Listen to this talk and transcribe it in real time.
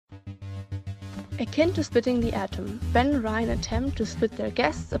Akin to splitting the atom, Ben and Ryan attempt to split their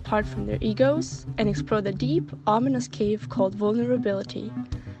guests apart from their egos and explore the deep, ominous cave called vulnerability,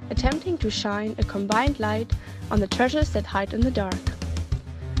 attempting to shine a combined light on the treasures that hide in the dark.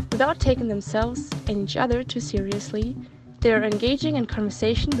 Without taking themselves and each other too seriously, they are engaging in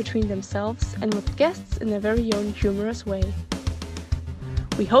conversation between themselves and with guests in their very own humorous way.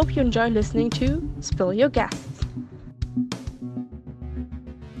 We hope you enjoy listening to Spill Your Guests.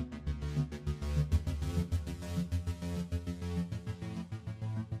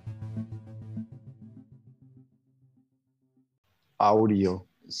 Audio.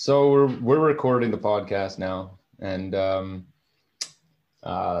 So we're recording the podcast now, and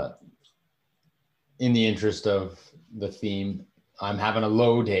in the interest of the theme, I'm having a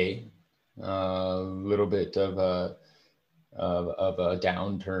low day, a little bit of a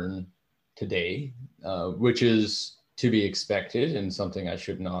downturn today, which is to be expected and something I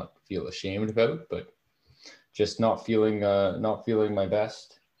should not feel ashamed about, but just not feeling my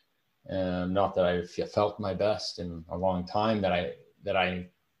best. Not that I've felt my best in a long time that I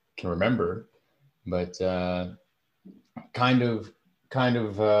can remember, but kind of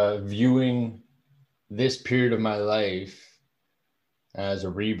viewing this period of my life as a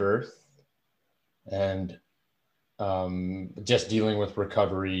rebirth, and just dealing with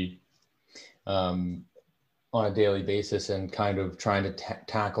recovery on a daily basis, and kind of trying to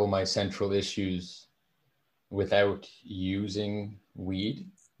tackle my central issues without using weed.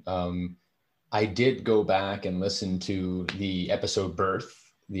 I did go back and listen to the episode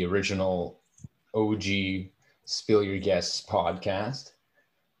Birth, the original OG Spill Your Guests podcast.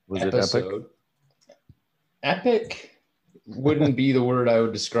 Was it epic? Epic wouldn't be the word I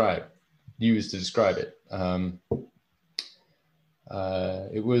would use to describe it.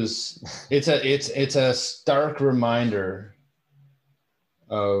 It's a stark reminder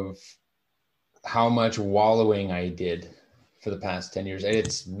of how much wallowing I did for the past 10 years. And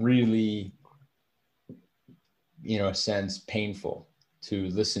it's really, in a sense, painful to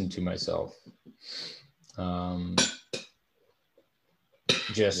listen to myself.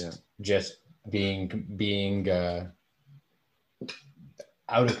 Just being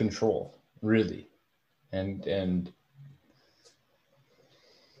out of control, really. And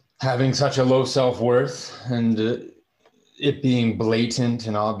having such a low self-worth, and it being blatant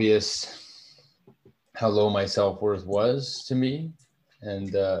and obvious how low my self-worth was to me.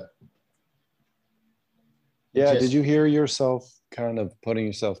 And did you hear yourself kind of putting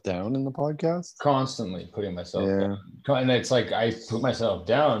yourself down in the podcast? Constantly putting myself down. And it's like I put myself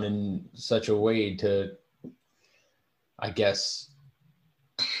down in such a way to, I guess,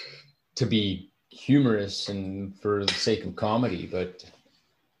 to be humorous and for the sake of comedy, but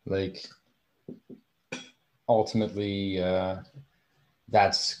like ultimately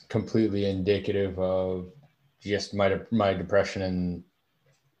that's completely indicative of just my depression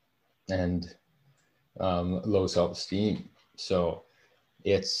and low self-esteem. So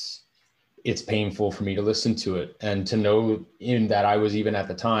it's painful for me to listen to it, and to know in that I was, even at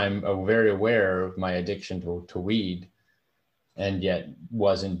the time, very aware of my addiction to weed, and yet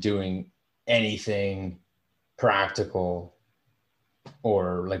wasn't doing anything practical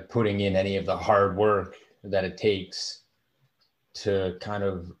or like putting in any of the hard work that it takes to kind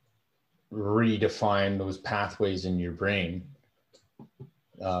of redefine those pathways in your brain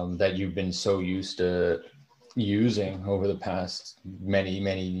that you've been so used to using over the past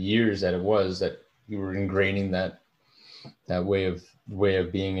many years, that you were ingraining that way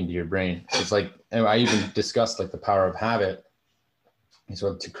of being into your brain. It's like, and I even discussed like the power of habit. And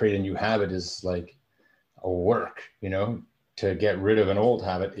so to create a new habit is like a work, to get rid of an old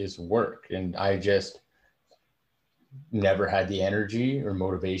habit is work. And I just never had the energy or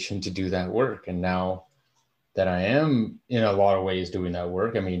motivation to do that work. And now that I am in a lot of ways doing that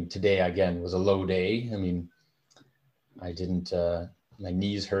work, I mean, today again was a low day. I mean, I didn't, my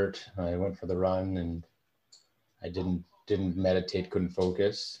knees hurt. I went for the run, and I didn't meditate, couldn't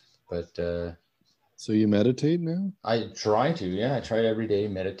focus, but so you meditate now? I try to, yeah. I try every day,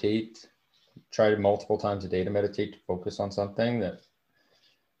 meditate, try multiple times a day to meditate, to focus on something that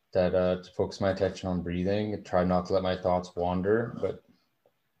to focus my attention on breathing, try not to let my thoughts wander. But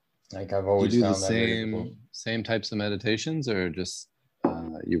like I've always found that very difficult. Same types of meditations, or just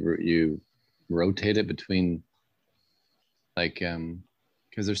you rotate it between, like,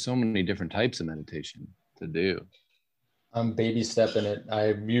 because there's so many different types of meditation to do. I'm baby stepping it.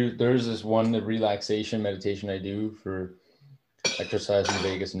 There's this one, the relaxation meditation I do for exercising the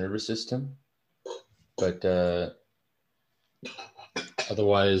vagus nervous system, but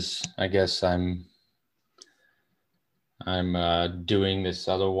otherwise, I guess I'm doing this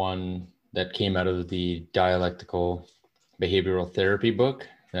other one that came out of the dialectical behavioral therapy book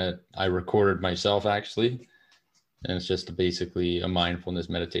that I recorded myself, actually. And it's just basically a mindfulness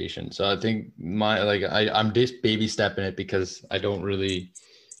meditation. So I think I'm just baby stepping it, because I don't really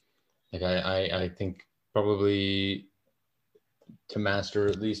like, I think probably to master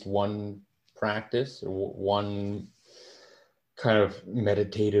at least one practice or one kind of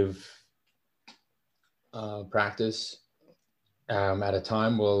meditative practice at a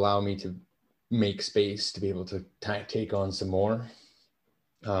time will allow me to make space to be able to take on some more.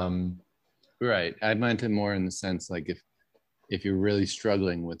 Right. I meant it more in the sense like if you're really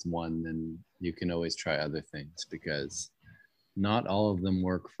struggling with one, then you can always try other things, because not all of them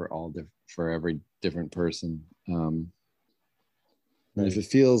work for every different person. And if it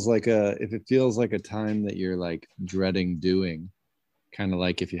feels like a time that you're like dreading doing, kind of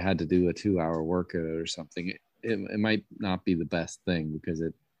like if you had to do a 2-hour workout or something, it might not be the best thing, because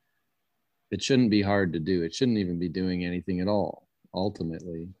it shouldn't be hard to do. It shouldn't even be doing anything at all,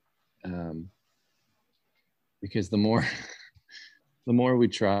 ultimately. Because the more we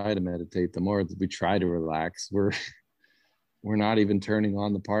try to meditate, the more we try to relax, we're not even turning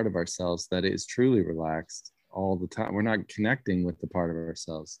on the part of ourselves that is truly relaxed all the time. We're not connecting with the part of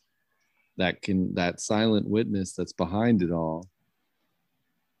ourselves that silent witness that's behind it all,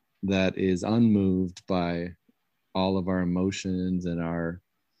 that is unmoved by all of our emotions and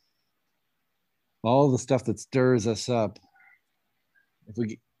all the stuff that stirs us up. If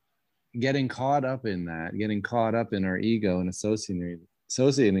we getting caught up in our ego and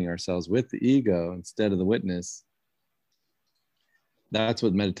associating ourselves with the ego instead of the witness, that's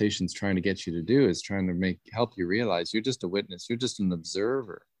what meditation's trying to get you to do, is trying to help you realize you're just a witness. You're just an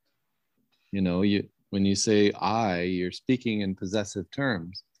observer. When you say I, you're speaking in possessive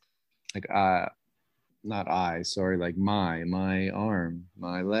terms, like not I, sorry, like my arm,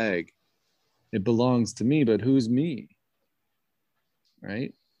 my leg. It belongs to me, but who's me?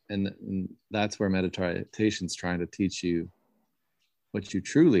 Right? And that's where meditation's trying to teach you what you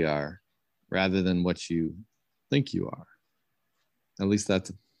truly are, rather than what you think you are. At least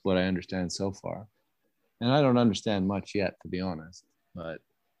that's what I understand so far. And I don't understand much yet, to be honest, but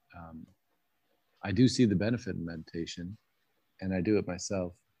I do see the benefit in meditation, and I do it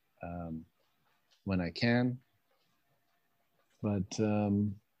myself when I can. But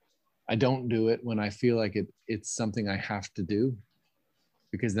I don't do it when I feel like it's something I have to do,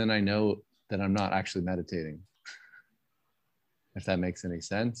 because then I know that I'm not actually meditating. If that makes any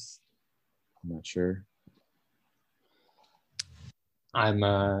sense. I'm not sure. I'm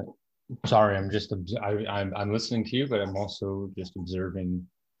sorry. I'm listening to you, but I'm also just observing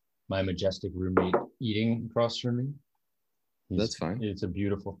my majestic roommate eating across from me. That's fine. It's a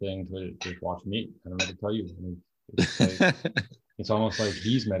beautiful thing to watch me eat. I don't know what to tell you. It's almost like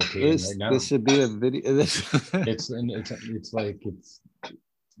he's meditating right now. This should be a video.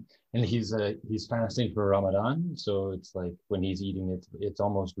 And he's fasting for Ramadan, so it's like when he's eating it, it's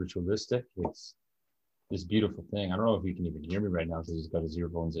almost ritualistic. It's this beautiful thing. I don't know if you can even hear me right now because he's got his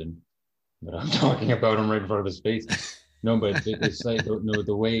earphones in, but I'm talking about him right in front of his face. No, but it's like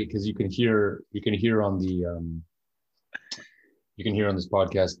the way, because you can hear on this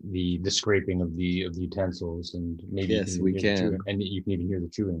podcast the scraping of the utensils, and maybe yes, we can, and you can even hear the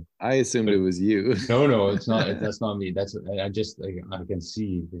chewing. I assumed it was you. No, it's not. That's not me. That's I can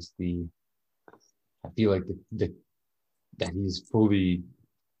see this. I feel like that he's fully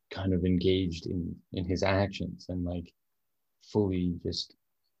kind of engaged in his actions, and like fully just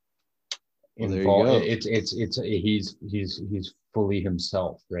involved. He's fully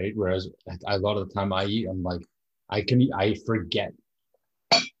himself, right? Whereas a lot of the time I eat, I'm like, I forget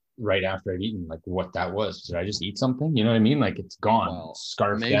right after I've eaten, like what that was. Did I just eat something? You know what I mean? Like it's gone. Well,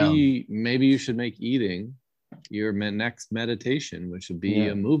 Scarfed down. Maybe you should make eating your next meditation, which would be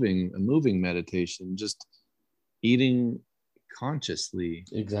a moving meditation, just eating consciously,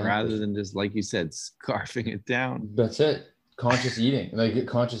 exactly, rather than just, like you said, scarfing it down. That's it. Conscious eating,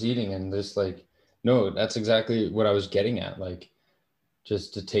 and this, like, no, that's exactly what I was getting at. Like,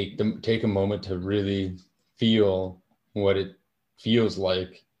 just to take a moment to really feel what it feels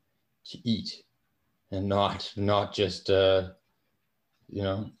like to eat, and not just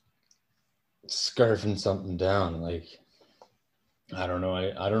scarfing something down. Like, I don't know.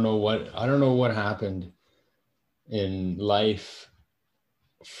 I don't know what happened in life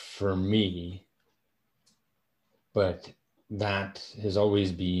for me, but that has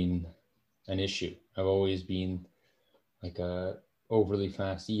always been an issue. I've always been like a overly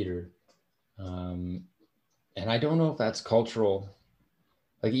fast eater, and I don't know if that's cultural.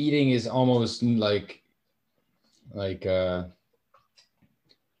 Like, eating is almost like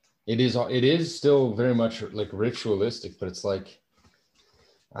it is still very much like ritualistic, but it's like,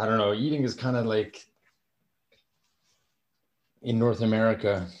 I don't know, eating is kind of like in North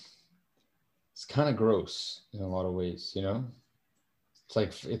America, it's kind of gross in a lot of ways, you know?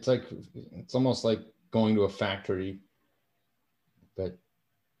 It's almost like going to a factory, but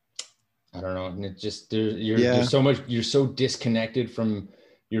I don't know. And it just, you're so disconnected from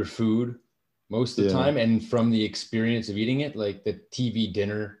your food most of the time, and from the experience of eating it, like the TV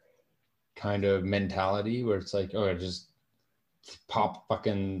dinner kind of mentality where it's like, oh, just pop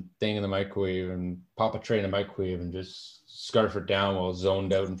fucking thing in the microwave and pop a tray in the microwave and just scarf it down while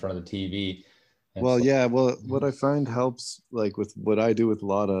zoned out in front of the TV. And what I find helps, like with what I do with a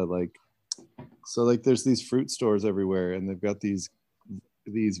lot of like, so like there's these fruit stores everywhere and they've got these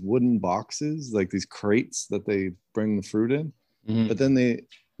wooden boxes, like these crates that they bring the fruit in. Mm-hmm. But then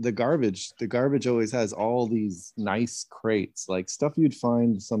the garbage always has all these nice crates, like stuff you'd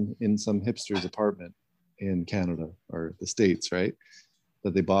find in some hipster's apartment in Canada or the States, right?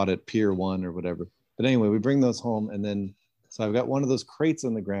 That they bought at Pier 1 or whatever. But anyway, we bring those home, and then so I've got one of those crates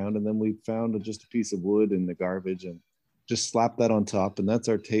on the ground, and then we found just a piece of wood in the garbage and just slap that on top, and that's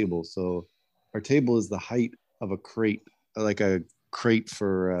our table. So our table is the height of a crate, like a crate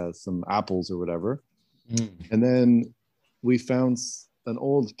for some apples or whatever. And then we found an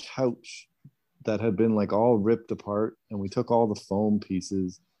old couch that had been like all ripped apart, and we took all the foam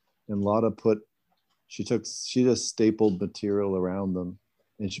pieces, and Lotta she just stapled material around them,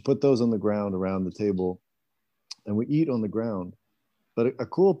 and she put those on the ground around the table, and we eat on the ground. But a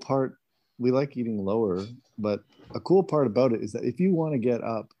cool part, we like eating lower, but a cool part about it is that if you want to get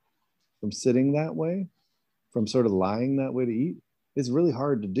up from sitting that way, from sort of lying that way to eat, it's really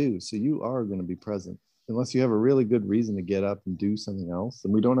hard to do. So you are going to be present unless you have a really good reason to get up and do something else.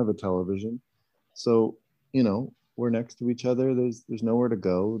 And we don't have a television. So, you know, we're next to each other. There's nowhere to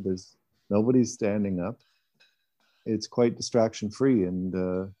go. Nobody's standing up. It's quite distraction free. And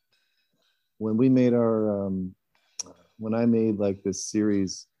when we made when I made like this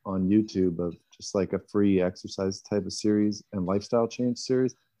series on YouTube of just like a free exercise type of series and lifestyle change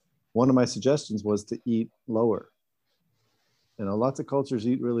series, one of my suggestions was to eat lower. You know, lots of cultures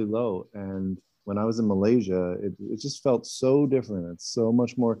eat really low. And when I was in Malaysia, it just felt so different. It's so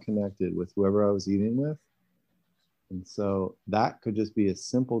much more connected with whoever I was eating with. And so that could just be a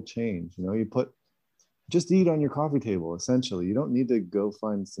simple change. You know, just eat on your coffee table, essentially. You don't need to go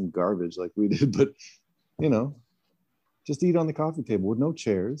find some garbage like we did, but, you know, just eat on the coffee table with no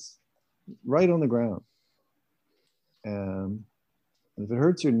chairs, right on the ground. And if it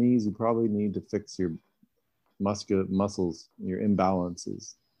hurts your knees, you probably need to fix your muscles, your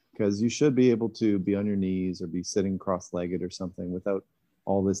imbalances, because you should be able to be on your knees or be sitting cross-legged or something without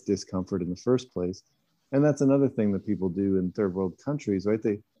all this discomfort in the first place. And that's another thing that people do in third world countries, right?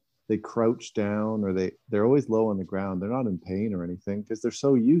 They crouch down, or they're always low on the ground. They're not in pain or anything because they're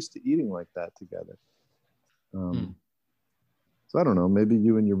so used to eating like that together. So I don't know, maybe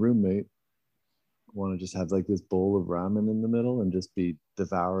you and your roommate want to just have like this bowl of ramen in the middle and just be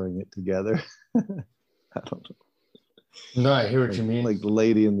devouring it together. I don't know. No, I hear what you mean. Like the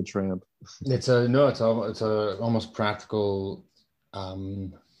Lady and the Tramp. It's a almost practical,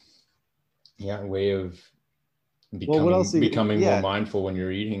 way of becoming more mindful when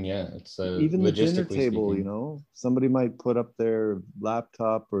you're eating. Yeah, it's even the dinner table. Speaking. You know, somebody might put up their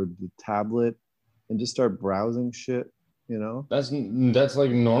laptop or the tablet and just start browsing shit. You know, that's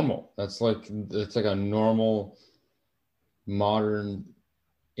like normal. It's like a normal modern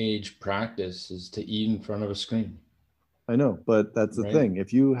age practice is to eat in front of a screen. I know, but that's the thing.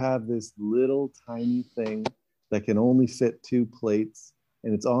 If you have this little tiny thing that can only fit 2 plates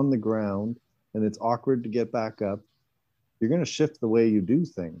and it's on the ground and it's awkward to get back up, you're going to shift the way you do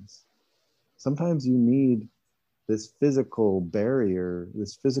things. Sometimes you need this physical barrier,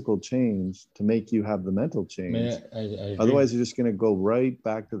 this physical change to make you have the mental change. I Otherwise, you're just going to go right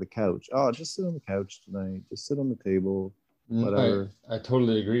back to the couch. Oh, just sit on the couch tonight. Just sit on the table, whatever. I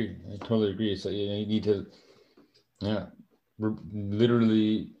totally agree. So you need to,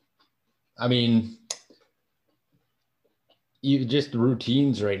 literally, I mean, you just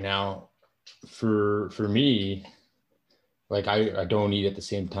routines right now for me. Like I don't eat at the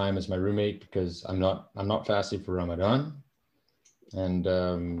same time as my roommate because I'm not fasting for Ramadan,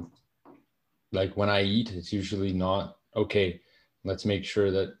 and like when I eat, it's usually not okay. Let's make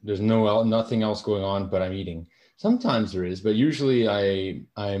sure that there's nothing else going on, but I'm eating. Sometimes there is, but usually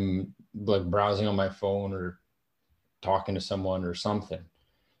I'm like browsing on my phone or talking to someone or something,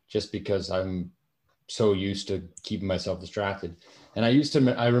 just because I'm so used to keeping myself distracted. And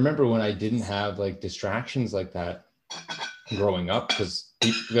I remember when I didn't have like distractions like that. growing up, because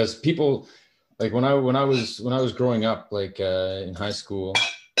people, like when I was growing up, like in high school,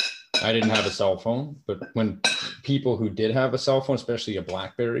 I didn't have a cell phone, but when people who did have a cell phone, especially a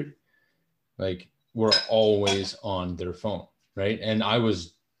BlackBerry, like were always on their phone, right? And I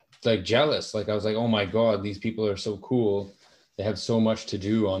was like jealous. Like I was like, oh my God, these people are so cool. They have so much to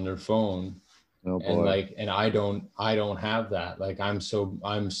do on their phone. Oh boy. And like, and I don't have that. Like I'm so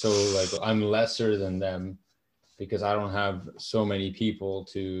like I'm lesser than them because I don't have so many people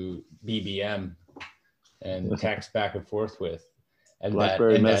to BBM and text back and forth with. And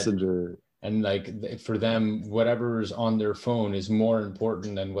BlackBerry Messenger. And like for them, whatever's on their phone is more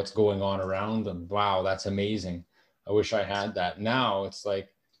important than what's going on around them. Wow, that's amazing. I wish I had that. Now it's like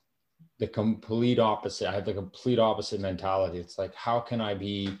the complete opposite. I have the complete opposite mentality. It's like, how can I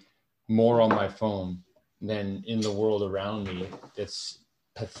be more on my phone than in the world around me? It's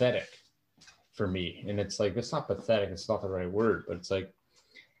pathetic for me. And it's like, it's not pathetic. It's not the right word, but it's like,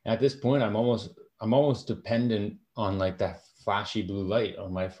 at this point, I'm almost dependent on like that flashy blue light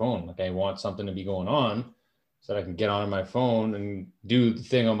on my phone. Like I want something to be going on so that I can get on my phone and do the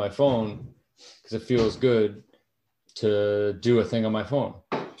thing on my phone because it feels good to do a thing on my phone.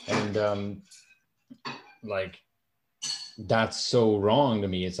 And like that's so wrong to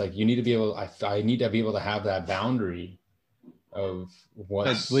me. It's like you need to be able, I need to be able to have that boundary of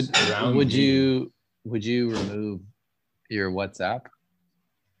what's around me. Would you remove your WhatsApp?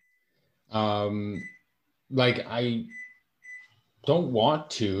 Like I don't want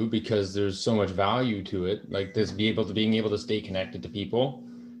to, because there's so much value to it. Like this being able to stay connected to people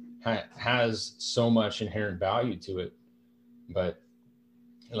has so much inherent value to it. But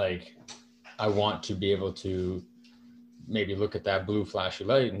like, I want to be able to maybe look at that blue flashy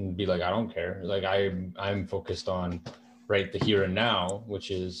light and be like, I don't care. Like I'm focused on right the here and now,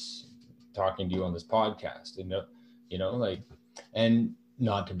 which is talking to you on this podcast, you know, like, and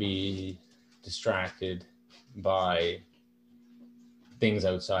not to be distracted by things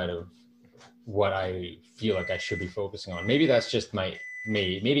outside of what I feel like I should be focusing on. Maybe that's just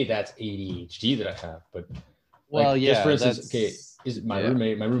maybe that's ADHD that I have, but well, like, yeah, just for instance, okay, is my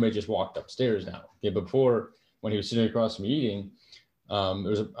roommate just walked upstairs now. Okay, but before, when he was sitting across from me eating,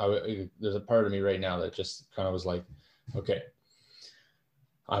 there's a part of me right now that just kind of was like, okay,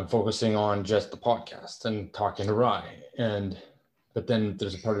 I'm focusing on just the podcast and talking to Rye, but then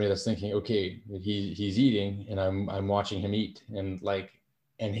there's a part of me that's thinking, okay, he's eating and I'm watching him eat, and like,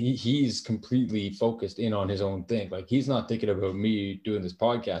 and he's completely focused in on his own thing. Like he's not thinking about me doing this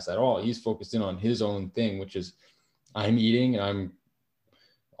podcast at all. He's focused in on his own thing, which is I'm eating and I'm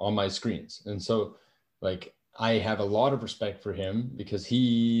on my screens. And so like, I have a lot of respect for him because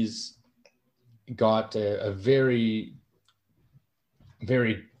he's got a very,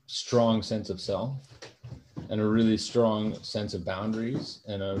 very strong sense of self and a really strong sense of boundaries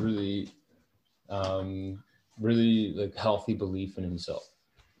and a really, really like healthy belief in himself.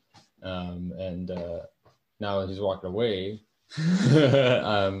 Now that he's walking away,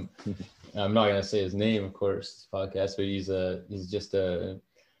 I'm not gonna say his name, of course, podcast, but he's just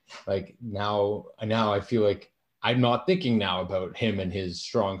like now I feel like I'm not thinking now about him and his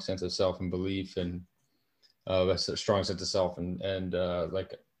strong sense of self and belief and a strong sense of self and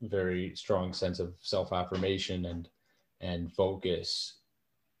like very strong sense of self-affirmation and focus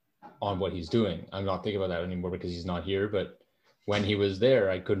on what he's doing. I'm not thinking about that anymore because he's not here. But when he was there,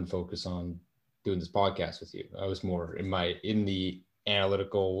 I couldn't focus on doing this podcast with you. I was more in the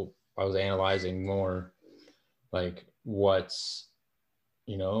analytical. I was analyzing more like what's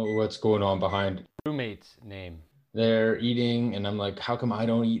going on behind roommate's name. They're eating and I'm like, how come I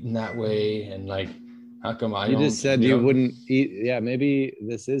don't eat in that way? And like, how come I don't? You just said you wouldn't eat. Yeah, maybe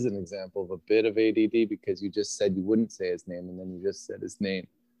this is an example of a bit of ADD because you just said you wouldn't say his name and then you just said his name.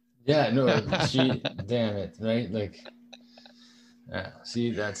 Yeah, no, damn it, right? Like, see,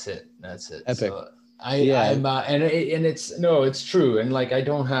 that's it. Epic. So I'm and it's true. And like, I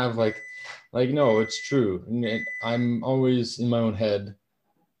don't have like, no, it's true. And I'm always in my own head.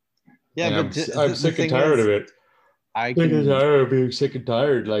 Yeah, but I'm sick and tired of it. I'm sick and tired of being sick and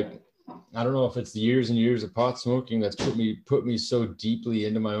tired. Like, I don't know if it's the years and years of pot smoking that's put me so deeply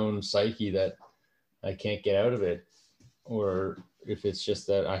into my own psyche that I can't get out of it, or if it's just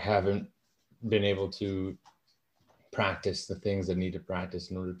that I haven't been able to practice the things that I need to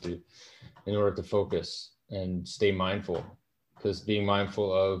practice in order to focus and stay mindful. Because being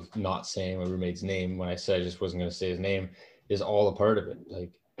mindful of not saying my roommate's name when I said I just wasn't going to say his name is all a part of it.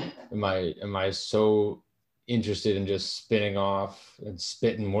 Like, am I so interested in just spinning off and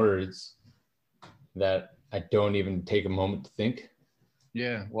spitting words that I don't even take a moment to think?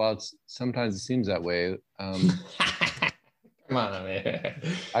 Yeah, well, sometimes it seems that way. Come on, I mean.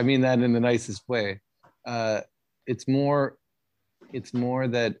 I mean that in the nicest way. It's more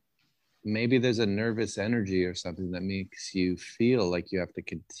that maybe there's a nervous energy or something that makes you feel like you have to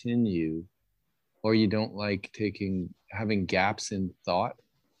continue, or you don't like having gaps in thought,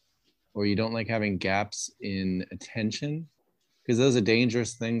 or you don't like having gaps in attention, because those are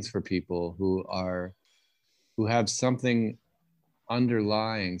dangerous things for people who have something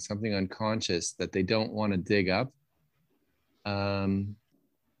underlying, something unconscious that they don't want to dig up.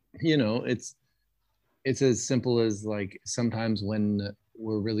 It's as simple as like sometimes when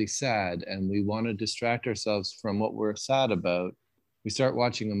we're really sad and we want to distract ourselves from what we're sad about, we start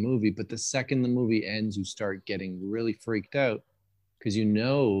watching a movie, but the second the movie ends, you start getting really freaked out because you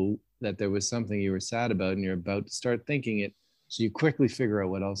know that there was something you were sad about and you're about to start thinking it. So you quickly figure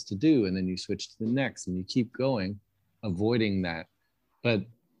out what else to do, and then you switch to the next and you keep going, avoiding that. But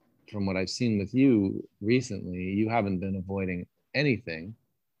from what I've seen with you recently, you haven't been avoiding anything.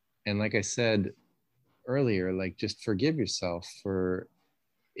 And like I said earlier, like just forgive yourself for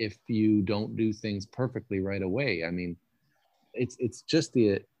if you don't do things perfectly right away. I mean, it's just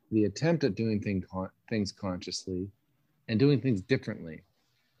the attempt at doing things consciously and doing things differently,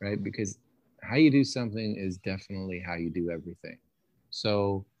 right? Because how you do something is definitely how you do everything.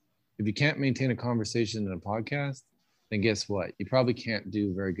 So if you can't maintain a conversation in a podcast, then guess what? You probably can't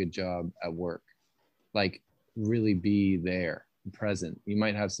do a very good job at work. Like really be there, present. You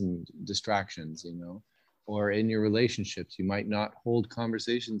might have some distractions, or in your relationships, you might not hold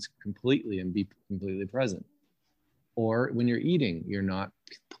conversations completely and be completely present. Or when you're eating, you're not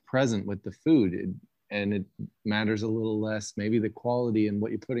present with the food, and it matters a little less, maybe the quality and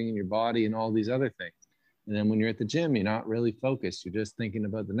what you're putting in your body and all these other things. And then when you're at the gym, you're not really focused. You're just thinking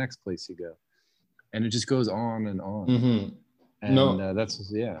about the next place you go. And it just goes on and on. Mm-hmm. And that's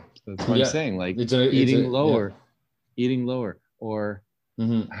what I'm saying. Like eating lower, or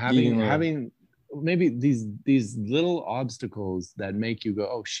having maybe these little obstacles that make you go,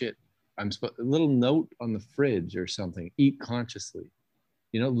 oh shit, a little note on the fridge or something. Eat consciously,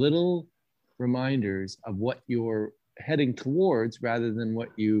 little reminders of what you're heading towards rather than what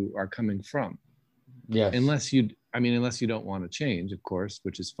you are coming from. Yes. Unless you don't want to change, of course,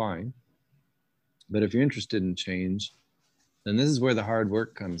 which is fine. But if you're interested in change, then this is where the hard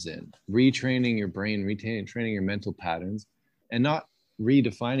work comes in. Retraining your brain, training your mental patterns, and not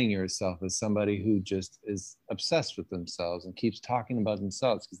redefining yourself as somebody who just is obsessed with themselves and keeps talking about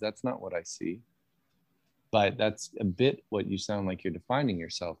themselves, because that's not what I see. But that's a bit what you sound like you're defining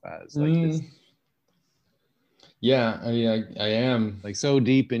yourself as. Like this. Yeah, I mean, I am like so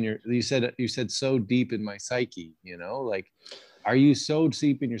deep in you said so deep in my psyche, like, are you so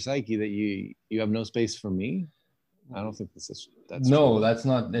deep in your psyche that you have no space for me? I don't think that's no, true.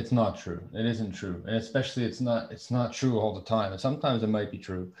 It's not true. It isn't true. And especially it's not true all the time. And sometimes it might be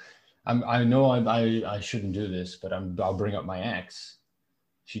true. I know I shouldn't do this, but I'll bring up my ex.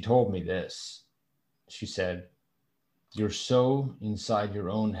 She told me this. She said, "You're so inside your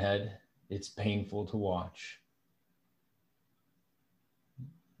own head, it's painful to watch."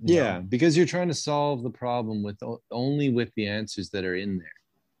 Yeah, because you're trying to solve the problem only with the answers that are in there,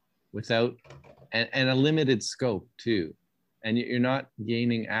 without and a limited scope too, and you're not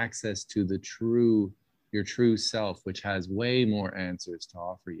gaining access to your true self, which has way more answers to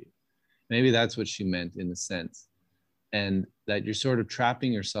offer you. Maybe that's what she meant in a sense, and that you're sort of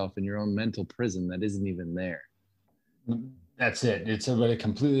trapping yourself in your own mental prison that isn't even there. That's it. It's a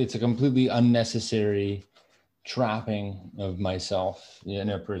completely unnecessary trapping of myself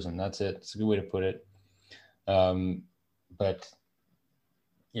in a prison. That's it. It's a good way to put it. But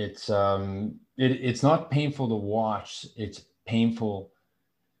it's not painful to watch. It's painful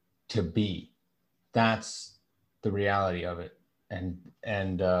to be. That's the reality of it. And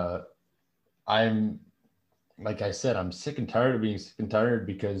I'm, like I said, I'm sick and tired of being sick and tired,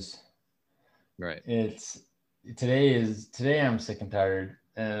 because right. Today I'm sick and tired.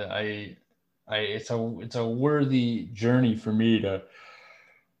 It's a worthy journey for me to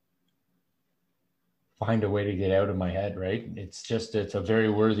find a way to get out of my head, right? It's a very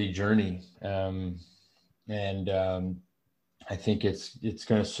worthy journey. I think it's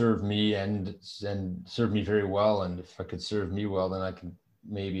going to serve me and serve me very well. And if I could serve me well, then I can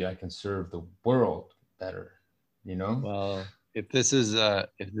serve the world better, Well, if this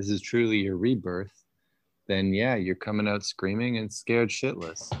is truly your rebirth, then yeah, you're coming out screaming and scared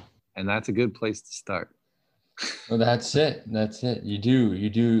shitless. And that's a good place to start. Well, that's it. You do.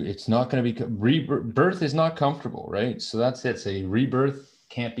 It's not going to be rebirth is not comfortable, right? So that's it. So rebirth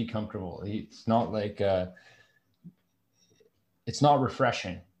can't be comfortable. It's not like, it's not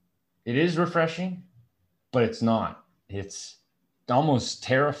refreshing. It is refreshing, but it's not. It's almost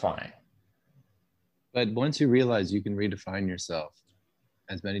terrifying. But once you realize you can redefine yourself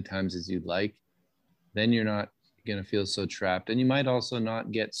as many times as you'd like, then you're not going to feel so trapped. And you might also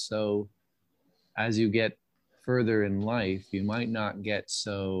not get so, as you get further in life, you might not get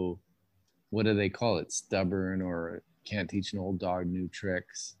so, what do they call it? Stubborn, or can't teach an old dog new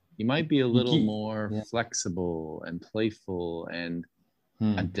tricks. You might be a little more flexible and playful and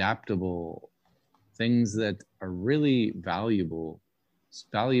adaptable, things that are really valuable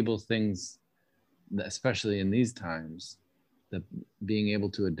things, especially in these times, that being able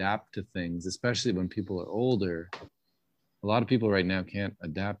to adapt to things, especially when people are older. A lot of people right now can't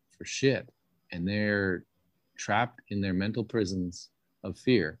adapt for shit, and they're trapped in their mental prisons of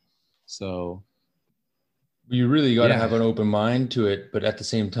fear. So you really got to have an open mind to it, but at the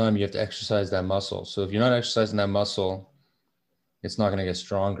same time, you have to exercise that muscle. So if you're not exercising that muscle, it's not going to get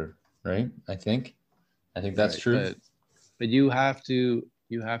stronger, right? I think that's true. But you have to,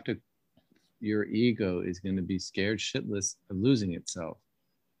 your ego is going to be scared shitless of losing itself.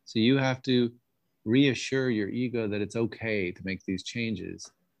 So you have to reassure your ego that it's okay to make these changes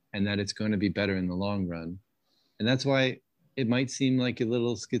and that it's going to be better in the long run. And that's why it might seem like a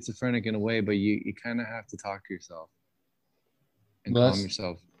little schizophrenic in a way, but you kind of have to talk to yourself and calm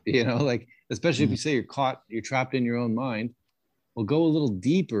yourself, like, especially if you say you're trapped in your own mind. Well, go a little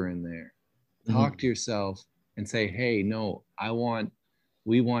deeper in there, talk to yourself and say, hey, no,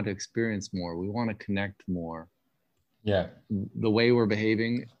 we want to experience more. We want to connect more. Yeah. The way we're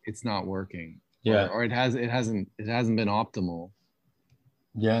behaving, it's not working. Yeah. Or it hasn't been optimal.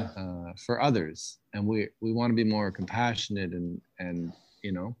 Yeah. For others. And we want to be more compassionate and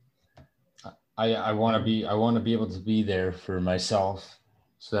I want to be able to be there for myself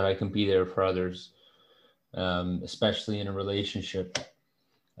so that I can be there for others, especially in a relationship.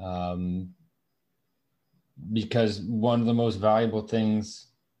 Because one of the most valuable things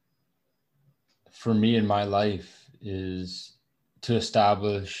for me in my life is to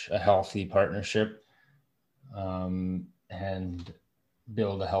establish a healthy partnership, and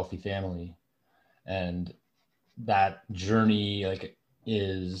build a healthy family. And that journey, like,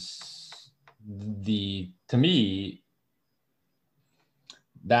 to me,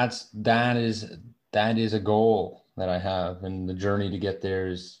 that is a goal that I have, and the journey to get there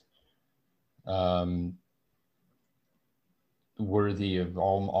is worthy of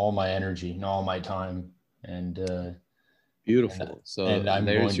all my energy and all my time. And beautiful.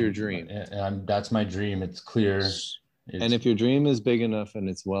 There's your dream. And that's my dream. It's clear. And if your dream is big enough and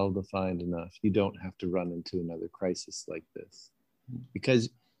it's well defined enough, you don't have to run into another crisis like this,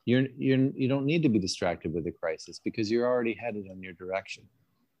 because you don't need to be distracted with a crisis, because you're already headed on your direction.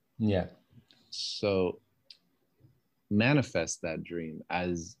 Yeah. So manifest that dream.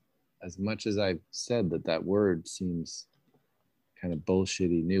 As much as I've said that word seems kind of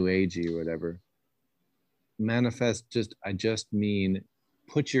bullshitty, new agey or whatever, manifest, I just mean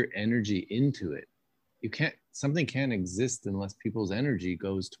put your energy into it. Something can't exist unless people's energy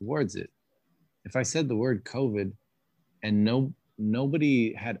goes towards it. If I said the word COVID and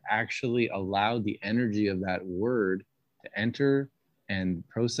nobody had actually allowed the energy of that word to enter and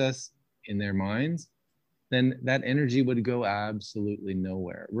process in their minds, then that energy would go absolutely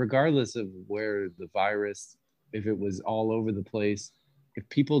nowhere, regardless of where the virus, if it was all over the place. If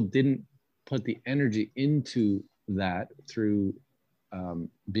people didn't put the energy into that through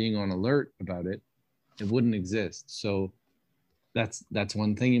being on alert about it, it wouldn't exist. So that's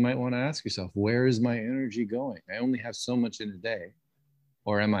one thing you might want to ask yourself. Where is my energy going? I only have so much in a day.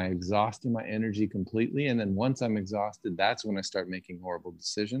 Or am I exhausting my energy completely? And then once I'm exhausted, that's when I start making horrible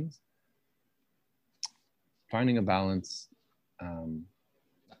decisions. Finding a balance in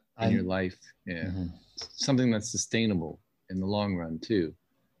your life. Yeah. Mm-hmm. Something that's sustainable in the long run too.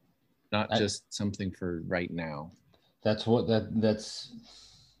 Not just something for right now. It's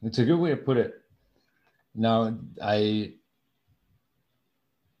a good way to put it. Now, I'm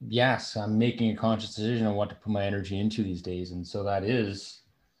making a conscious decision on what to put my energy into these days. And so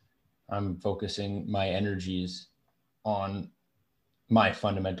I'm focusing my energies on my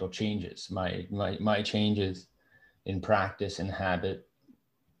fundamental changes, my changes in practice and habit,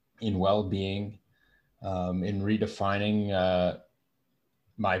 in well-being, in redefining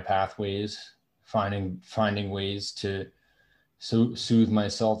my pathways, finding ways to soothe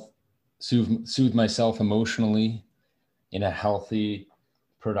myself emotionally in a healthy,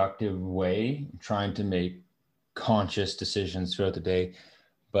 productive way, trying to make conscious decisions throughout the day.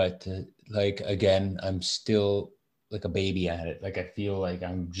 But again, I'm still like a baby at it. Like, I feel like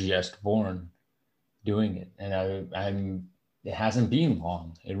I'm just born doing it. And it hasn't been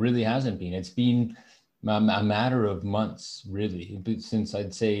long. It really hasn't been. It's been a matter of months, really, but since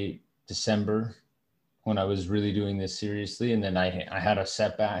I'd say December, when I was really doing this seriously, and then I had a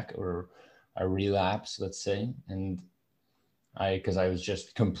setback or a relapse, let's say, and because I was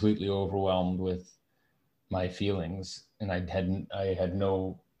just completely overwhelmed with my feelings, and I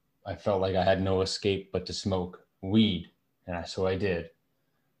felt like I had no escape but to smoke weed, and so I did.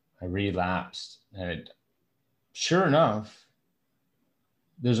 I relapsed, and sure enough,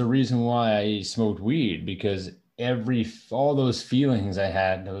 there's a reason why I smoked weed, because all those feelings I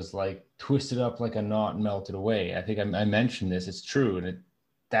had, that was like twisted up like a knot and melted away. I think I mentioned this. It's true, and it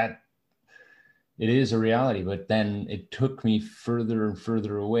is a reality. But then it took me further and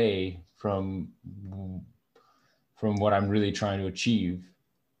further away from what I'm really trying to achieve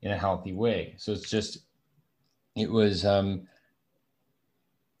in a healthy way. So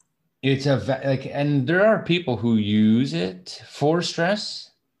and there are people who use it for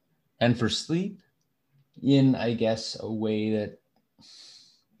stress and for sleep in, I guess, a way that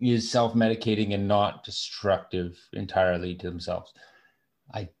is self-medicating and not destructive entirely to themselves.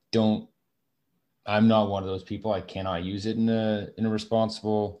 I'm not one of those people. I cannot use it in a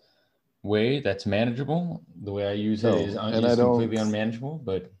responsible way that's manageable. The way I use it is completely unmanageable,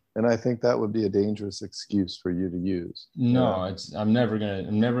 and I think that would be a dangerous excuse for you to use. No, I'm never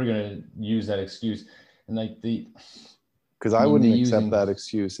gonna use that excuse. And because I wouldn't accept that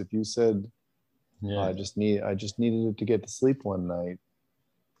excuse if you said, I just needed it to get to sleep one night.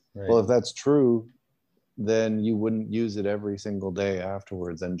 Right. Well, if that's true, then you wouldn't use it every single day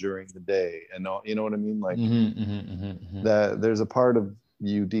afterwards and during the day, and all, you know what I mean? Like that there's a part of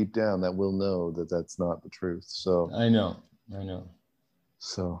you deep down that will know that that's not the truth. So I know.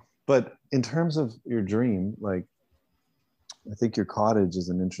 So, but in terms of your dream, like, I think your cottage is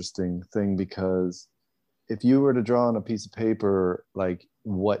an interesting thing, because if you were to draw on a piece of paper, like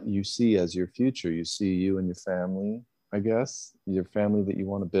what you see as your future, you see you and your family, I guess, your family that you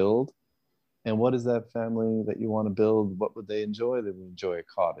want to build. And what is that family that you want to build? What would they enjoy? They would enjoy a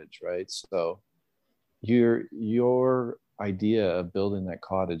cottage, right? So your idea of building that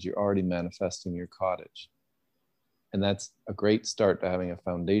cottage, you're already manifesting your cottage. And that's a great start to having a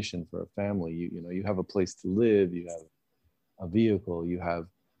foundation for a family. You have a place to live, you have a vehicle, you have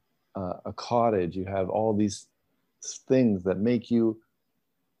a cottage, you have all these things that make you're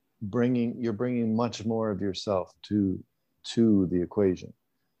bringing much more of yourself to the equation.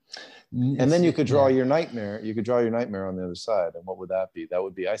 And then you could draw your nightmare. You could draw your nightmare on the other side. And what would that be? That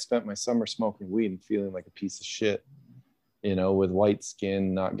would be, I spent my summer smoking weed and feeling like a piece of shit, with white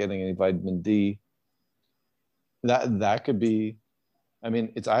skin, not getting any vitamin D. That could be, I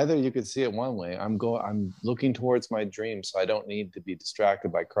mean, it's either you could see it one way. I'm looking towards my dream, so I don't need to be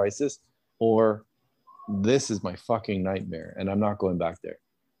distracted by crisis, or this is my fucking nightmare and I'm not going back there.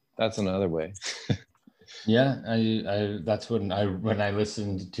 That's another way. Yeah, that's when I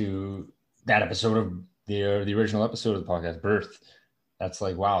listened to that episode of the original episode of the podcast, Birth. That's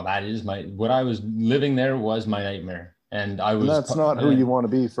like, wow, that is what I was living there was my nightmare. And that's not who you want to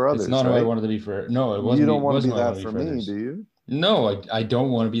be for others. It's not right? Who I wanted to be for. No, it wasn't. You don't want to be that for me, do you? No, I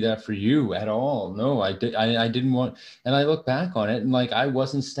don't want to be that for you at all. No, I didn't want. And I look back on it and like I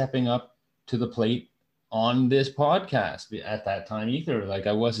wasn't stepping up to the plate on this podcast at that time either. Like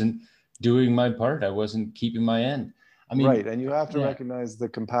I wasn't doing my part. I wasn't keeping my end. I mean, right. And you have to recognize the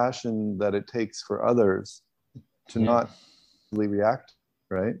compassion that it takes for others to not really react,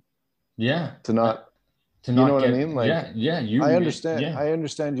 right? Yeah. To not you know what I mean? Like, I understand. Yeah. I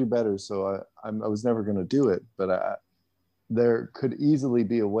understand you better, so I was never going to do it. But there could easily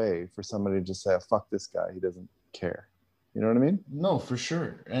be a way for somebody to just say, "Fuck this guy. He doesn't care." You know what I mean? No, for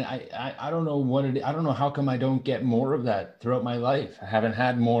sure. And I don't know I don't know how come I don't get more of that throughout my life. I haven't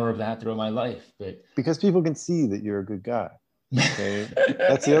had more of that throughout my life, but because people can see that you're a good guy. Okay,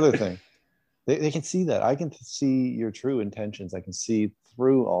 that's the other thing. They can see that. I can see your true intentions. I can see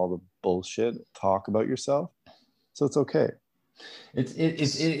through all the bullshit talk about yourself. So it's okay.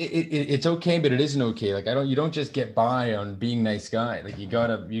 It's okay, but it isn't okay. Like you don't just get by on being nice guy. Like you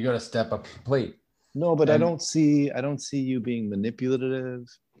gotta step up to the plate. No, but I don't see you being manipulative.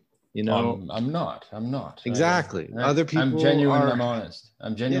 I'm not. Exactly. Other people I'm genuine. I'm honest.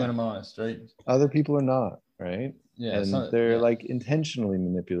 I'm genuine. I'm honest. Right. Other people are not. Right. Yeah. And they're like intentionally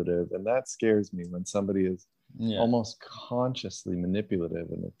manipulative, and that scares me when somebody is almost consciously manipulative,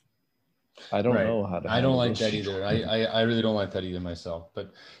 and I don't know how to. I don't like that either. I really don't like that either myself.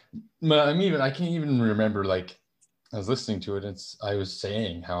 But I can't even remember. Like I was listening to it, I was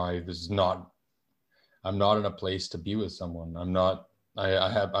saying how I'm not in a place to be with someone. I'm not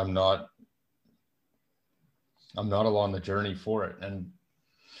along the journey for it. And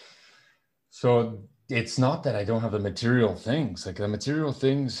so it's not that I don't have the material things. Like the material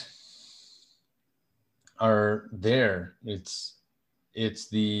things are there. It's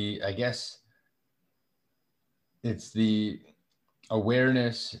the, I guess, it's the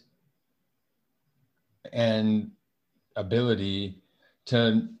awareness and ability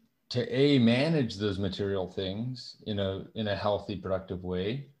to manage those material things in a healthy, productive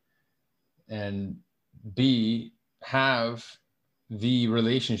way, and B, have the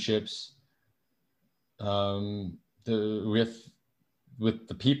relationships with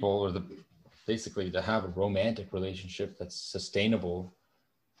the people, or basically to have a romantic relationship that's sustainable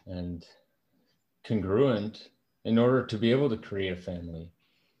and congruent in order to be able to create a family,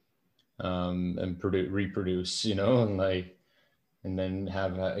 and reproduce, and then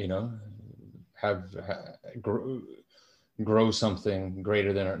have grow something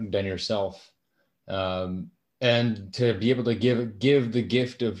greater than yourself, and to be able to give the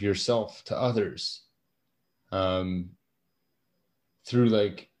gift of yourself to others, through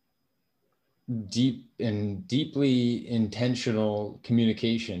like deeply intentional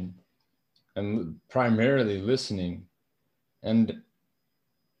communication, and primarily listening. And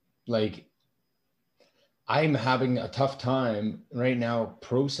like, I'm having a tough time right now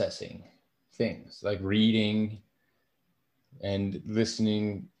processing things, like reading and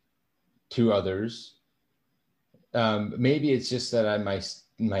listening to others. Maybe it's just that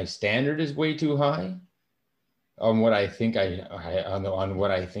my standard is way too high on what I think on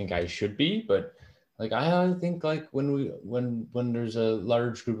what I think I should be. But like, I think like when there's a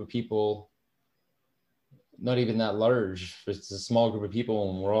large group of people, not even that large, it's a small group of people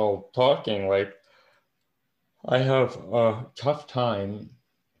and we're all talking, like, I have a tough time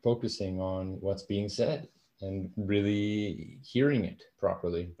focusing on what's being said and really hearing it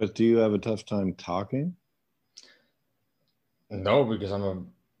properly. But do you have a tough time talking? No, because I'm a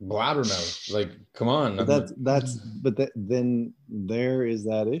blabbermouth. Like, come on. Then there is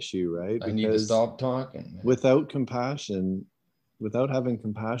that issue, right? I need to stop talking. Without compassion, without having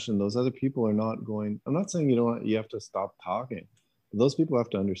compassion, those other people are not going. I'm not saying you have to stop talking. Those people have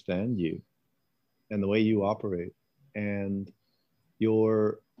to understand you and the way you operate, and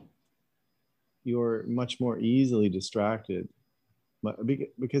you're much more easily distracted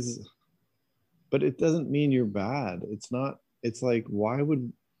because, but it doesn't mean you're bad. It's not. It's like, why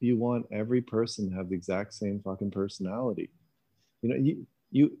would you want every person to have the exact same fucking personality? You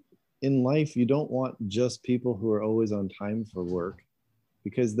in life, you don't want just people who are always on time for work,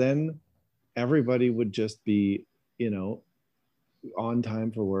 because then everybody would just be, on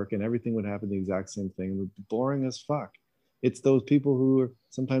time for work and everything would happen the exact same thing. It would be boring as fuck. It's those people who are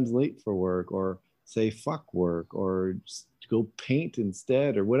sometimes late for work, or say fuck work, or just go paint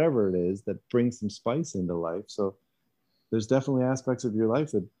instead, or whatever it is that brings some spice into life. So there's definitely aspects of your life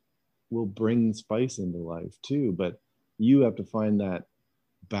that will bring spice into life too, but you have to find that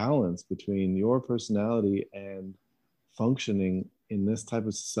balance between your personality and functioning in this type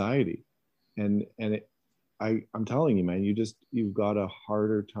of society. And I'm telling you, man, you've got a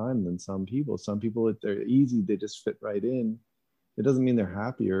harder time than some people. Some people, if they're easy, they just fit right in. It doesn't mean they're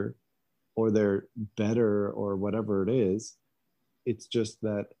happier or they're better or whatever it is. It's just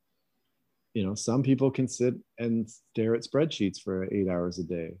that, some people can sit and stare at spreadsheets for 8 hours a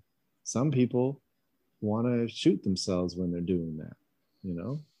day. Some people want to shoot themselves when they're doing that,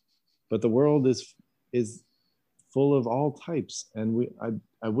 but the world is full of all types, and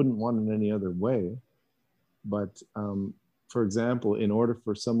I wouldn't want it any other way. But for example, in order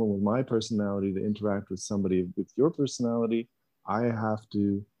for someone with my personality to interact with somebody with your personality, I have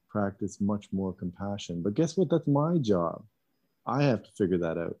to practice much more compassion. But guess what? That's my job. I have to figure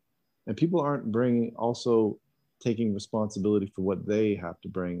that out. And people aren't taking responsibility for what they have to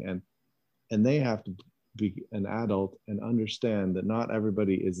bring. And they have to be an adult and understand that not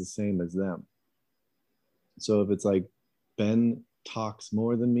everybody is the same as them. So if it's like Ben talks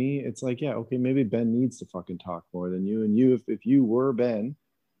more than me, it's like, yeah, okay, maybe Ben needs to fucking talk more than you. And you, if you were Ben,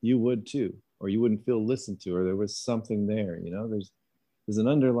 you would too, or you wouldn't feel listened to, or there was something there, there's an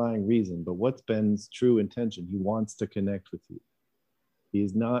underlying reason. But what's Ben's true intention? He wants to connect with you.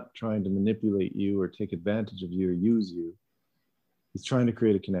 He's not trying to manipulate you or take advantage of you or use you. He's trying to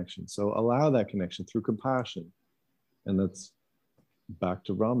create a connection. So allow that connection through compassion. And that's back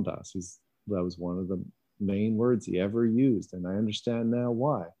to Ram Dass. That was one of the main words he ever used. And I understand now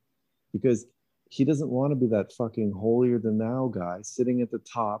why. Because he doesn't want to be that fucking holier than thou guy sitting at the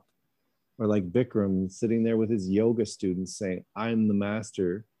top, or like Bikram sitting there with his yoga students saying, I'm the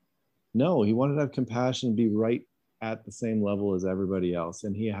master. No, he wanted to have compassion and be right at the same level as everybody else.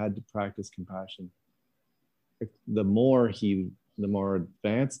 And he had to practice compassion. The more he the more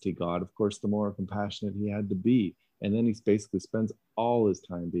advanced he got, of course, the more compassionate he had to be. And then he basically spends all his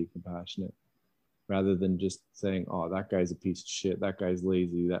time being compassionate rather than just saying, oh, that guy's a piece of shit, that guy's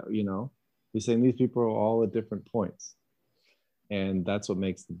lazy, that, you know, he's saying these people are all at different points. And that's what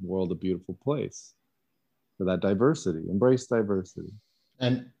makes the world a beautiful place, for that diversity. Embrace diversity.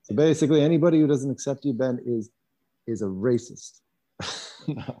 And so basically anybody who doesn't accept you, Ben, is a racist.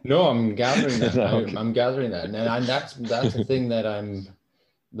 No, I'm gathering that. No, okay. I'm gathering that. And that's the thing that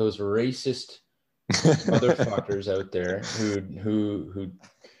those racist motherfuckers out there who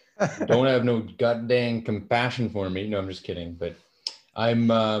don't have no goddamn compassion for me. No, I'm just kidding. But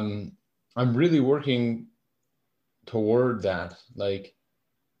I'm really working toward that. Like,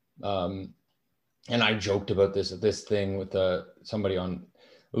 and I joked about this thing with somebody on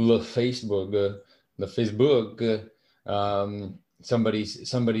the Facebook.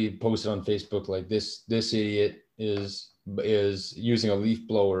 Somebody posted on Facebook like this idiot is using a leaf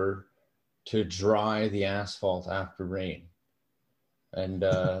blower to dry the asphalt after rain. And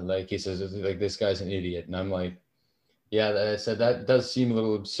like he says, like, this guy's an idiot. And I'm like, yeah, I said that does seem a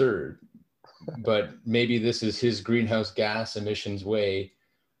little absurd, but maybe this is his greenhouse gas emissions way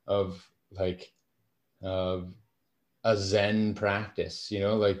of like a Zen practice, you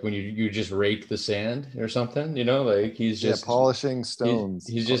know, like when you just rake the sand or something, you know, like he's just polishing stones.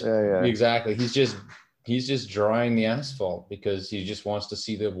 He's just exactly. He's just drying the asphalt because he just wants to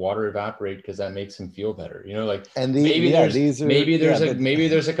see the water evaporate because that makes him feel better, you know, like, and maybe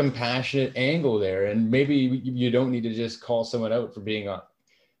there's a compassionate angle there, and maybe you don't need to just call someone out for being a,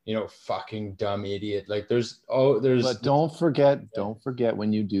 you know, fucking dumb idiot. Like but don't forget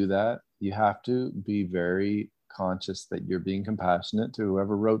when you do that, you have to be very conscious that you're being compassionate to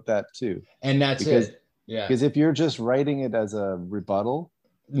whoever wrote that too. And that's it. Yeah. Because if you're just writing it as a rebuttal,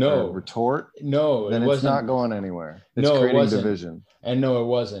 retort, then it's not going anywhere. It's creating division. And no, it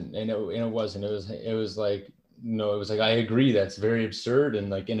wasn't. And it wasn't. It was like, no, it was like, I agree, that's very absurd, and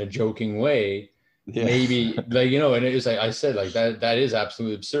like in a joking way. Yeah. Maybe like, you know, and it was like I said, like that is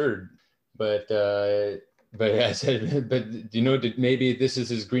absolutely absurd. But I said, but you know, maybe this is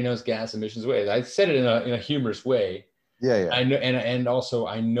his greenhouse gas emissions way. I said it in a humorous way. Yeah. I know, and also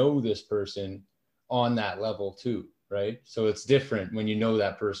I know this person on that level too, right? So it's different when you know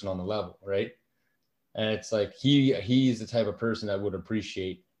that person on the level, right? And it's like he's the type of person that would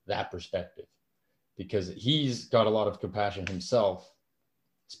appreciate that perspective, because he's got a lot of compassion himself,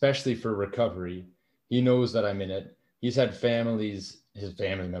 especially for recovery. He knows that I'm in it. He's had he's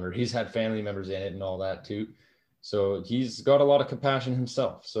had family members in it and all that too. So he's got a lot of compassion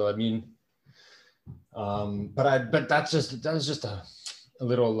himself. So, I mean, but that was just a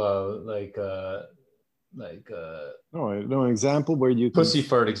little, no example where you can pussy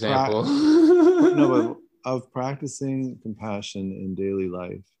fart example. No, but of practicing compassion in daily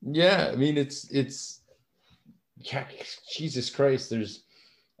life. Yeah. I mean, it's Jesus Christ. There's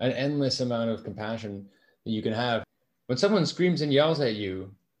an endless amount of compassion that you can have. When someone screams and yells at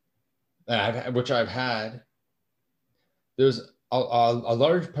you, which I've had, there's a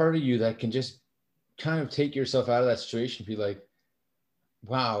large part of you that can just kind of take yourself out of that situation and be like,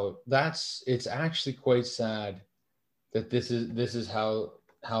 wow, it's actually quite sad that this is how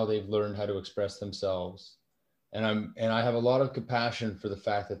they've learned how to express themselves. And I have a lot of compassion for the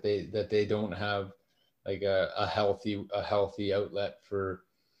fact that they don't have like a healthy outlet for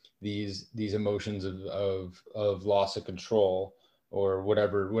these emotions of loss of control or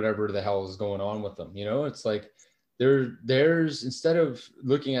whatever the hell is going on with them. You know, it's like there's instead of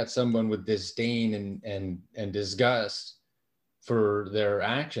looking at someone with disdain and disgust for their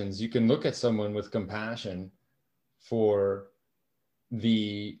actions, you can look at someone with compassion for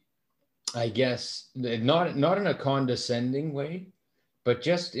I guess not in a condescending way, but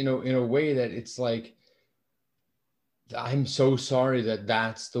just in a way that it's like, I'm so sorry that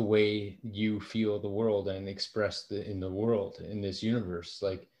that's the way you feel the world and express in the world, in this universe.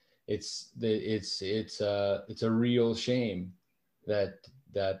 Like it's a real shame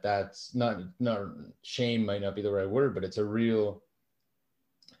that's not shame might not be the right word, but it's a real,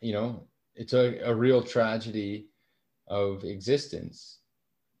 you know, it's a real tragedy of existence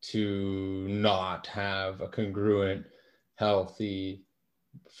to not have a congruent, healthy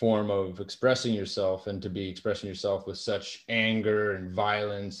form of expressing yourself, and to be expressing yourself with such anger and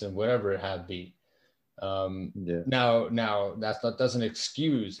violence and whatever it had be. Now that doesn't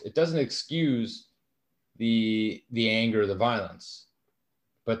excuse the anger, the violence,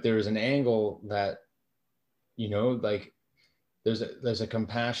 but there's an angle that, you know, like there's a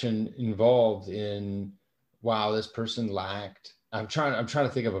compassion involved in, wow, this person lacked. I'm trying to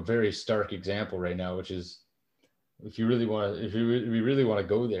think of a very stark example right now, which is if you really want to, we really want to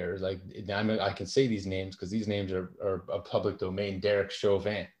go there, like I can say these names because these names are a public domain. Derek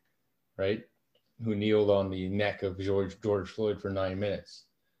Chauvin, right? Who kneeled on the neck of George Floyd for 9 minutes.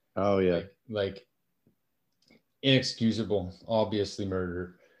 Oh yeah. Like inexcusable, obviously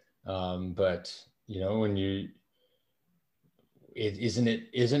murder. But when isn't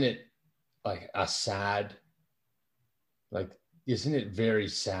it like a sad, like, isn't it very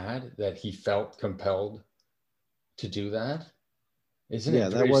sad that he felt compelled to do that? Isn't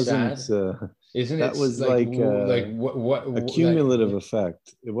it very sad? Isn't that it was like what a cumulative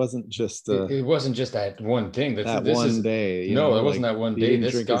effect? It wasn't just it wasn't just that one thing. Day. It wasn't that one day.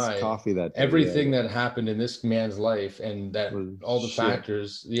 This guy, coffee that day. Everything that happened in this man's life, and that all the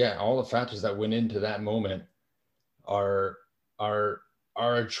factors that went into that moment are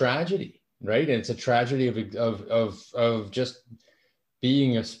a tragedy, right? And it's a tragedy of just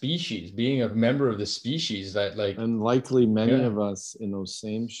being a species, being a member of the species that, like, and likely many of us in those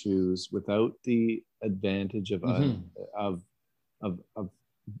same shoes, without the advantage of of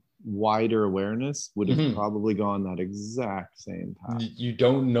wider awareness, would have probably gone that exact same path. You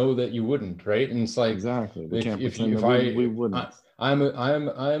don't know that you wouldn't, right? And it's like, exactly, we can't pretend that we wouldn't. I'm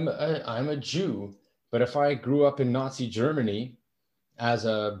a Jew, but if I grew up in Nazi Germany as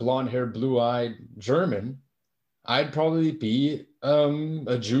a blonde-haired, blue-eyed German, I'd probably be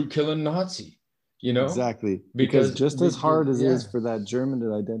a Jew killing Nazi, Exactly. Because just as hard as it is for that German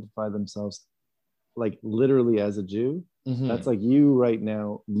to identify themselves like literally as a Jew, that's like you right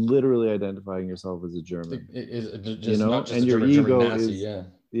now literally identifying yourself as a German. Not just and your ego Nazi, is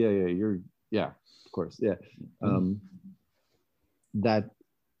of course. Yeah. That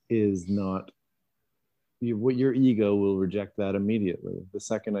is not what your ego will reject that immediately. The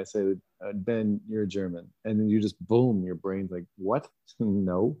second I say, Ben, you're a German, and then you just boom, your brain's like, what?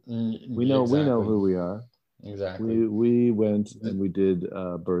 No, we know who we are. Exactly. We went and we did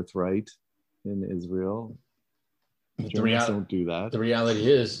birthright in Israel. Germans don't do that. The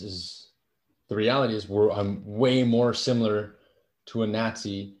reality is I'm way more similar to a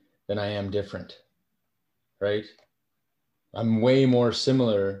Nazi than I am different, right? I'm way more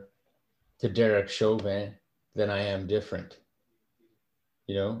similar to Derek Chauvin than I am different,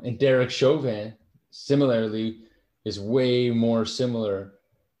 and Derek Chauvin similarly is way more similar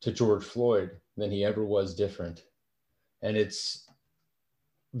to George Floyd than he ever was different. And it's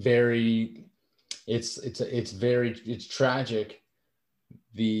tragic.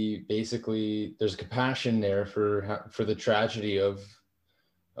 Basically there's compassion there for the tragedy of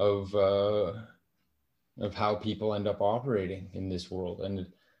how people end up operating in this world. And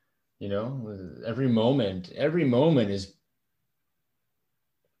every moment is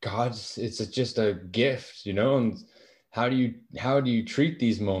God's. It's just a gift, and how do you treat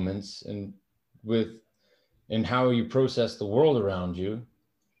these moments, and how you process the world around you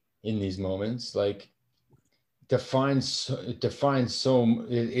in these moments, like, it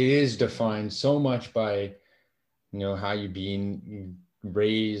is defined so much by how you're being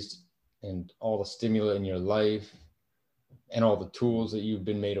raised and all the stimuli in your life and all the tools that you've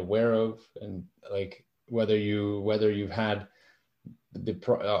been made aware of, and like whether you've had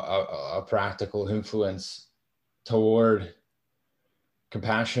a practical influence toward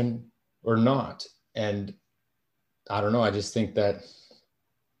compassion or not. And I don't know, I just think that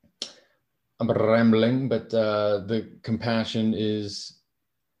I'm rambling, but the compassion is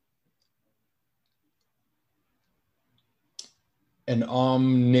an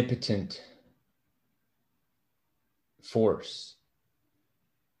omnipotent force.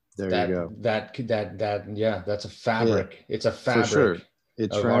 You go. That's a fabric. Yeah. It's a fabric. For sure.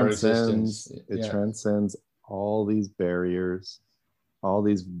 It transcends. It transcends all these barriers, all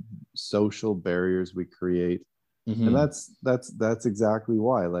these social barriers we create, and that's exactly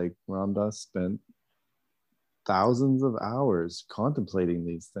why. Like, Ram Dass spent thousands of hours contemplating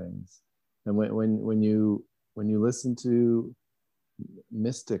these things, and when you listen to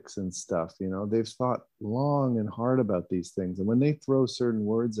mystics and stuff, they've thought long and hard about these things, and when they throw certain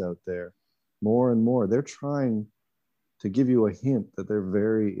words out there more and more, they're trying to give you a hint that they're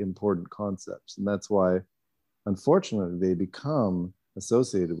very important concepts. And that's why, unfortunately, they become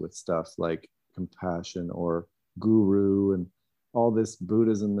associated with stuff like compassion or guru and all this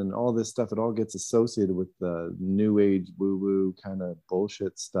Buddhism and all this stuff. It all gets associated with the new age woo-woo kind of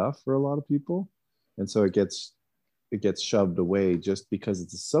bullshit stuff for a lot of people, and so it gets shoved away just because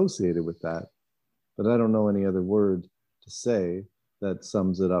it's associated with that. But I don't know any other word to say that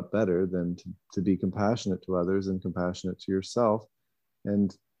sums it up better than to be compassionate to others and compassionate to yourself,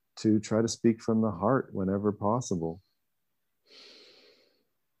 and to try to speak from the heart whenever possible.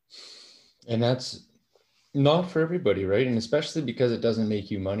 And that's not for everybody, right? And especially because it doesn't make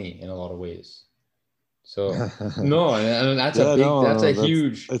you money in a lot of ways. So no, and that's Yeah, a big, no, that's a no,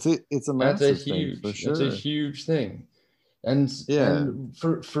 huge, it's a that's a massive thing for huge, that's a sure. huge thing. And Yeah.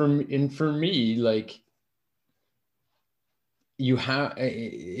 for me, like, you have,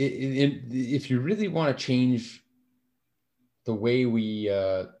 if you really want to change the way we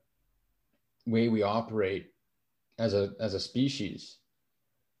operate as a species,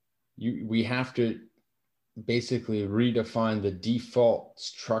 we have to basically redefine the default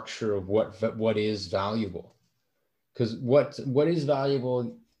structure of what is valuable. Because what is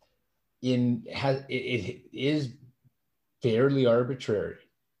valuable it is fairly arbitrary.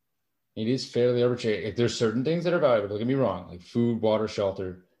 It is fairly arbitrary. If there's certain things that are valuable, don't get me wrong, like food, water,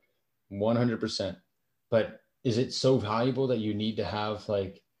 shelter, 100%. But is it so valuable that you need to have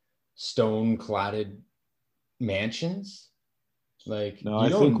like stone cladded mansions? Like No, I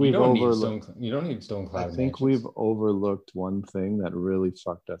think we've overlooked. you don't need stone I cladded think mansions. we've overlooked one thing that really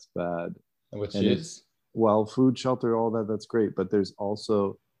fucked us bad, Which and is it's, well, food, shelter, all that. That's great, but there's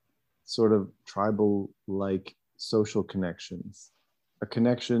also sort of tribal like social connections, a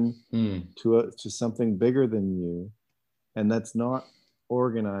connection to something bigger than you, and that's not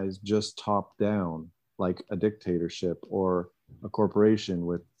organized just top down like a dictatorship or a corporation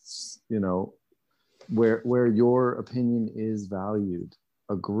with, you know, where your opinion is valued,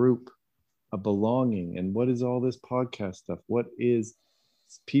 a group, a belonging. And what is all this podcast stuff? What is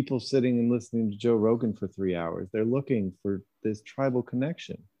people sitting and listening to Joe Rogan for 3 hours? They're looking for this tribal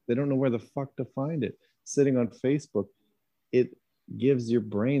connection. They don't know where the fuck to find it. Sitting on Facebook, it gives your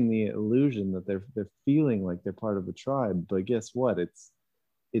brain the illusion that they're feeling like they're part of a tribe. But guess what?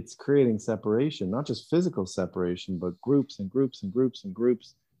 It's creating separation, not just physical separation, but groups and groups and groups and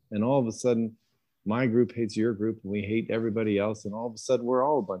groups. And all of a sudden, my group hates your group and we hate everybody else. And all of a sudden, we're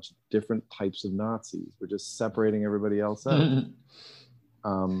all a bunch of different types of Nazis. We're just separating everybody else out.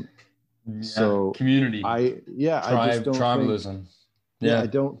 So community, I just don't tribalism. think, I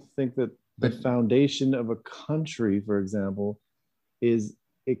don't think that the foundation of a country, for example, is,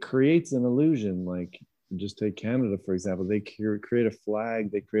 it creates an illusion. Like, just take Canada, for example. They create a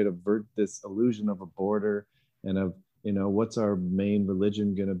flag, they create this illusion of a border and of, you know, what's our main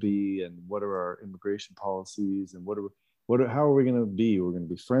religion going to be, and what are our immigration policies, and how are we going to be? We're going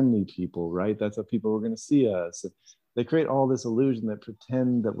to be friendly people, right? That's how people are going to see us. They create all this illusion that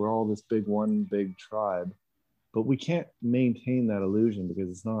pretend that we're all this one big tribe, but we can't maintain that illusion because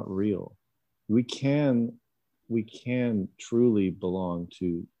it's not real. We can truly belong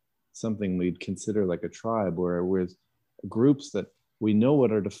to something we'd consider like a tribe, where with groups that we know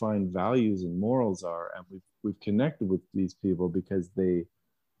what our defined values and morals are, and we've connected with these people because they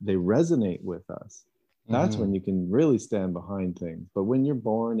resonate with us. That's when you can really stand behind things. But when you're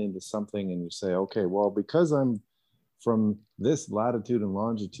born into something and you say, okay, well, because I'm from this latitude and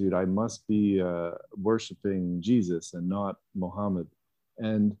longitude, I must be worshiping Jesus and not Muhammad.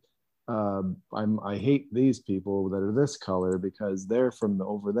 And I hate these people that are this color because they're from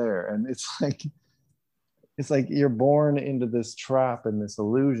over there. And it's like you're born into this trap and this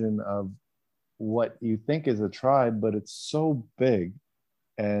illusion of what you think is a tribe, but it's so big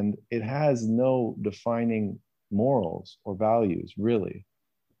and it has no defining morals or values, really,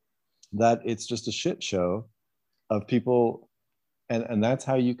 that it's just a shit show of people. And that's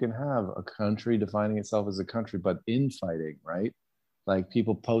how you can have a country defining itself as a country, but infighting, right? Like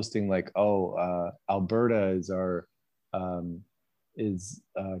people posting like, Alberta is our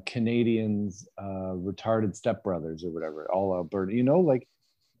Canadians retarded stepbrothers or whatever, all Alberta, you know, like,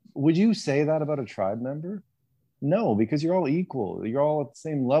 would you say that about a tribe member? No, because you're all equal. You're all at the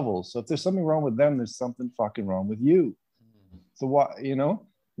same level. So if there's something wrong with them, there's something fucking wrong with you. So what, you know,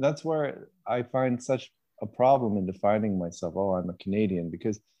 that's where I find such a problem in defining myself. Oh, I'm a Canadian,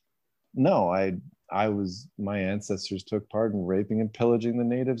 because no, my ancestors took part in raping and pillaging the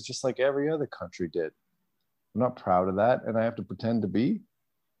natives just like every other country did. I'm not proud of that, and I have to pretend to be.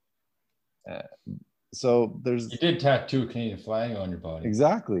 So you did tattoo a Canadian flag on your body.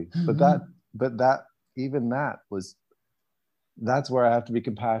 Exactly. That's where I have to be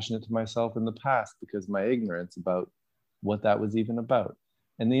compassionate to myself in the past, because my ignorance about what that was even about.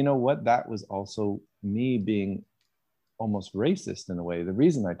 And you know what? That was also me being almost racist in a way. The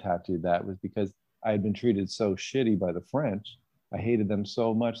reason I tattooed that was because I had been treated so shitty by the French. I hated them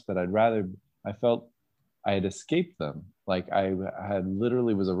so much that I felt I had escaped them. Like I had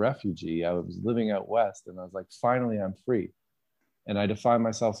literally was a refugee. I was living out west, and I was like, finally, I'm free. And I define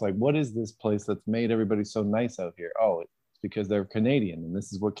myself like, what is this place that's made everybody so nice out here? Oh, it's because they're Canadian, and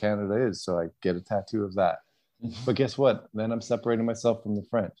this is what Canada is. So I get a tattoo of that. But guess what? Then I'm separating myself from the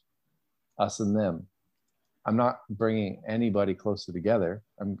French, us and them. I'm not bringing anybody closer together.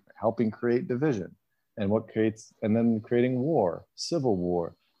 I'm helping create division, and then creating war, civil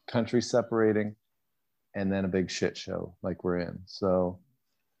war, country separating, and then a big shit show like we're in. So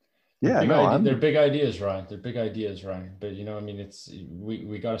yeah, they're big ideas, Ryan. They're big ideas, Ryan. But I mean,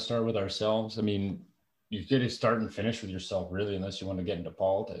 we got to start with ourselves. I mean, you got to start and finish with yourself, really, unless you want to get into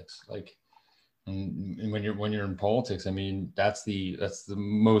politics. Like, and when you're in politics, I mean, that's the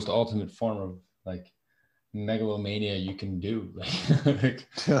most ultimate form of like megalomania you can do. like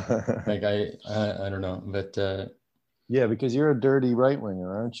I don't know, but yeah, because you're a dirty right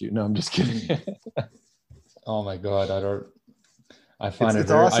winger, aren't you? No, I'm just kidding. Oh my God, I find it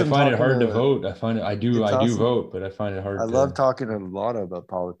awesome. I find it hard to vote. I do awesome. vote, but I find it hard. I love talking to Lana about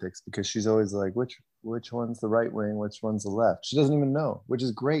politics because she's always like, which one's the right wing, which one's the left. She doesn't even know, which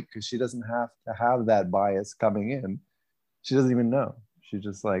is great because she doesn't have to have that bias coming in. She doesn't even know. She's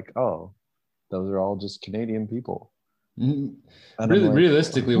just like, oh, those are all just Canadian people.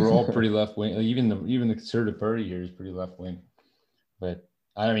 Realistically, we're all pretty left wing. Like even the Conservative Party here is pretty left wing. But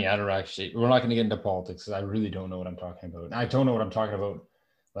I mean, I don't actually. We're not going to get into politics because I really don't know what I'm talking about. I don't know what I'm talking about.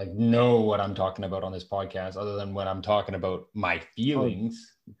 Like, know what I'm talking about on this podcast, other than when I'm talking about my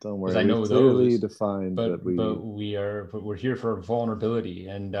feelings. Don't worry, I know clearly those. Defined but we're here for vulnerability,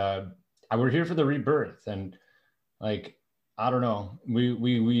 and we're here for the rebirth. And like, I don't know,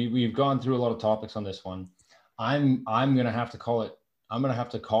 we've gone through a lot of topics on this one. I'm gonna have to call it. I'm gonna have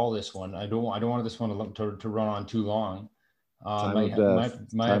to call this one. I don't want this one to run on too long. Time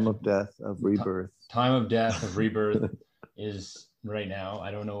of death of rebirth. Time of death of rebirth is right now. I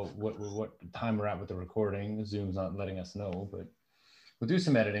don't know what time we're at with the recording. Zoom's not letting us know, but we'll do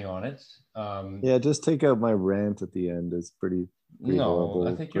some editing on it. Yeah, just take out my rant at the end. It's pretty horrible.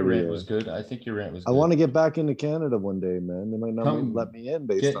 I think your rant was good. I want to get back into Canada one day, man. They might not let me in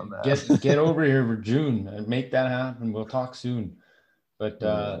based on that. Get over here for June and make that happen. We'll talk soon. But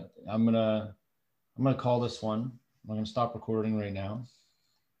I'm gonna call this one. I'm going to stop recording right now.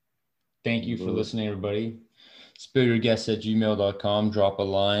 Thank you for listening, everybody. spillyourguests@gmail.com. Drop a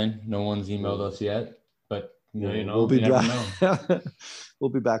line. No one's emailed us yet, but we'll be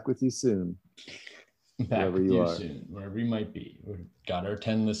back with you soon. Wherever you might be. We've got our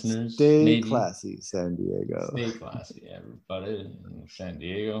 10 listeners. Stay classy, San Diego. Stay classy, everybody. San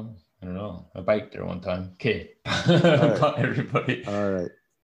Diego. I don't know. I biked there one time. Okay. Bye, everybody. All right.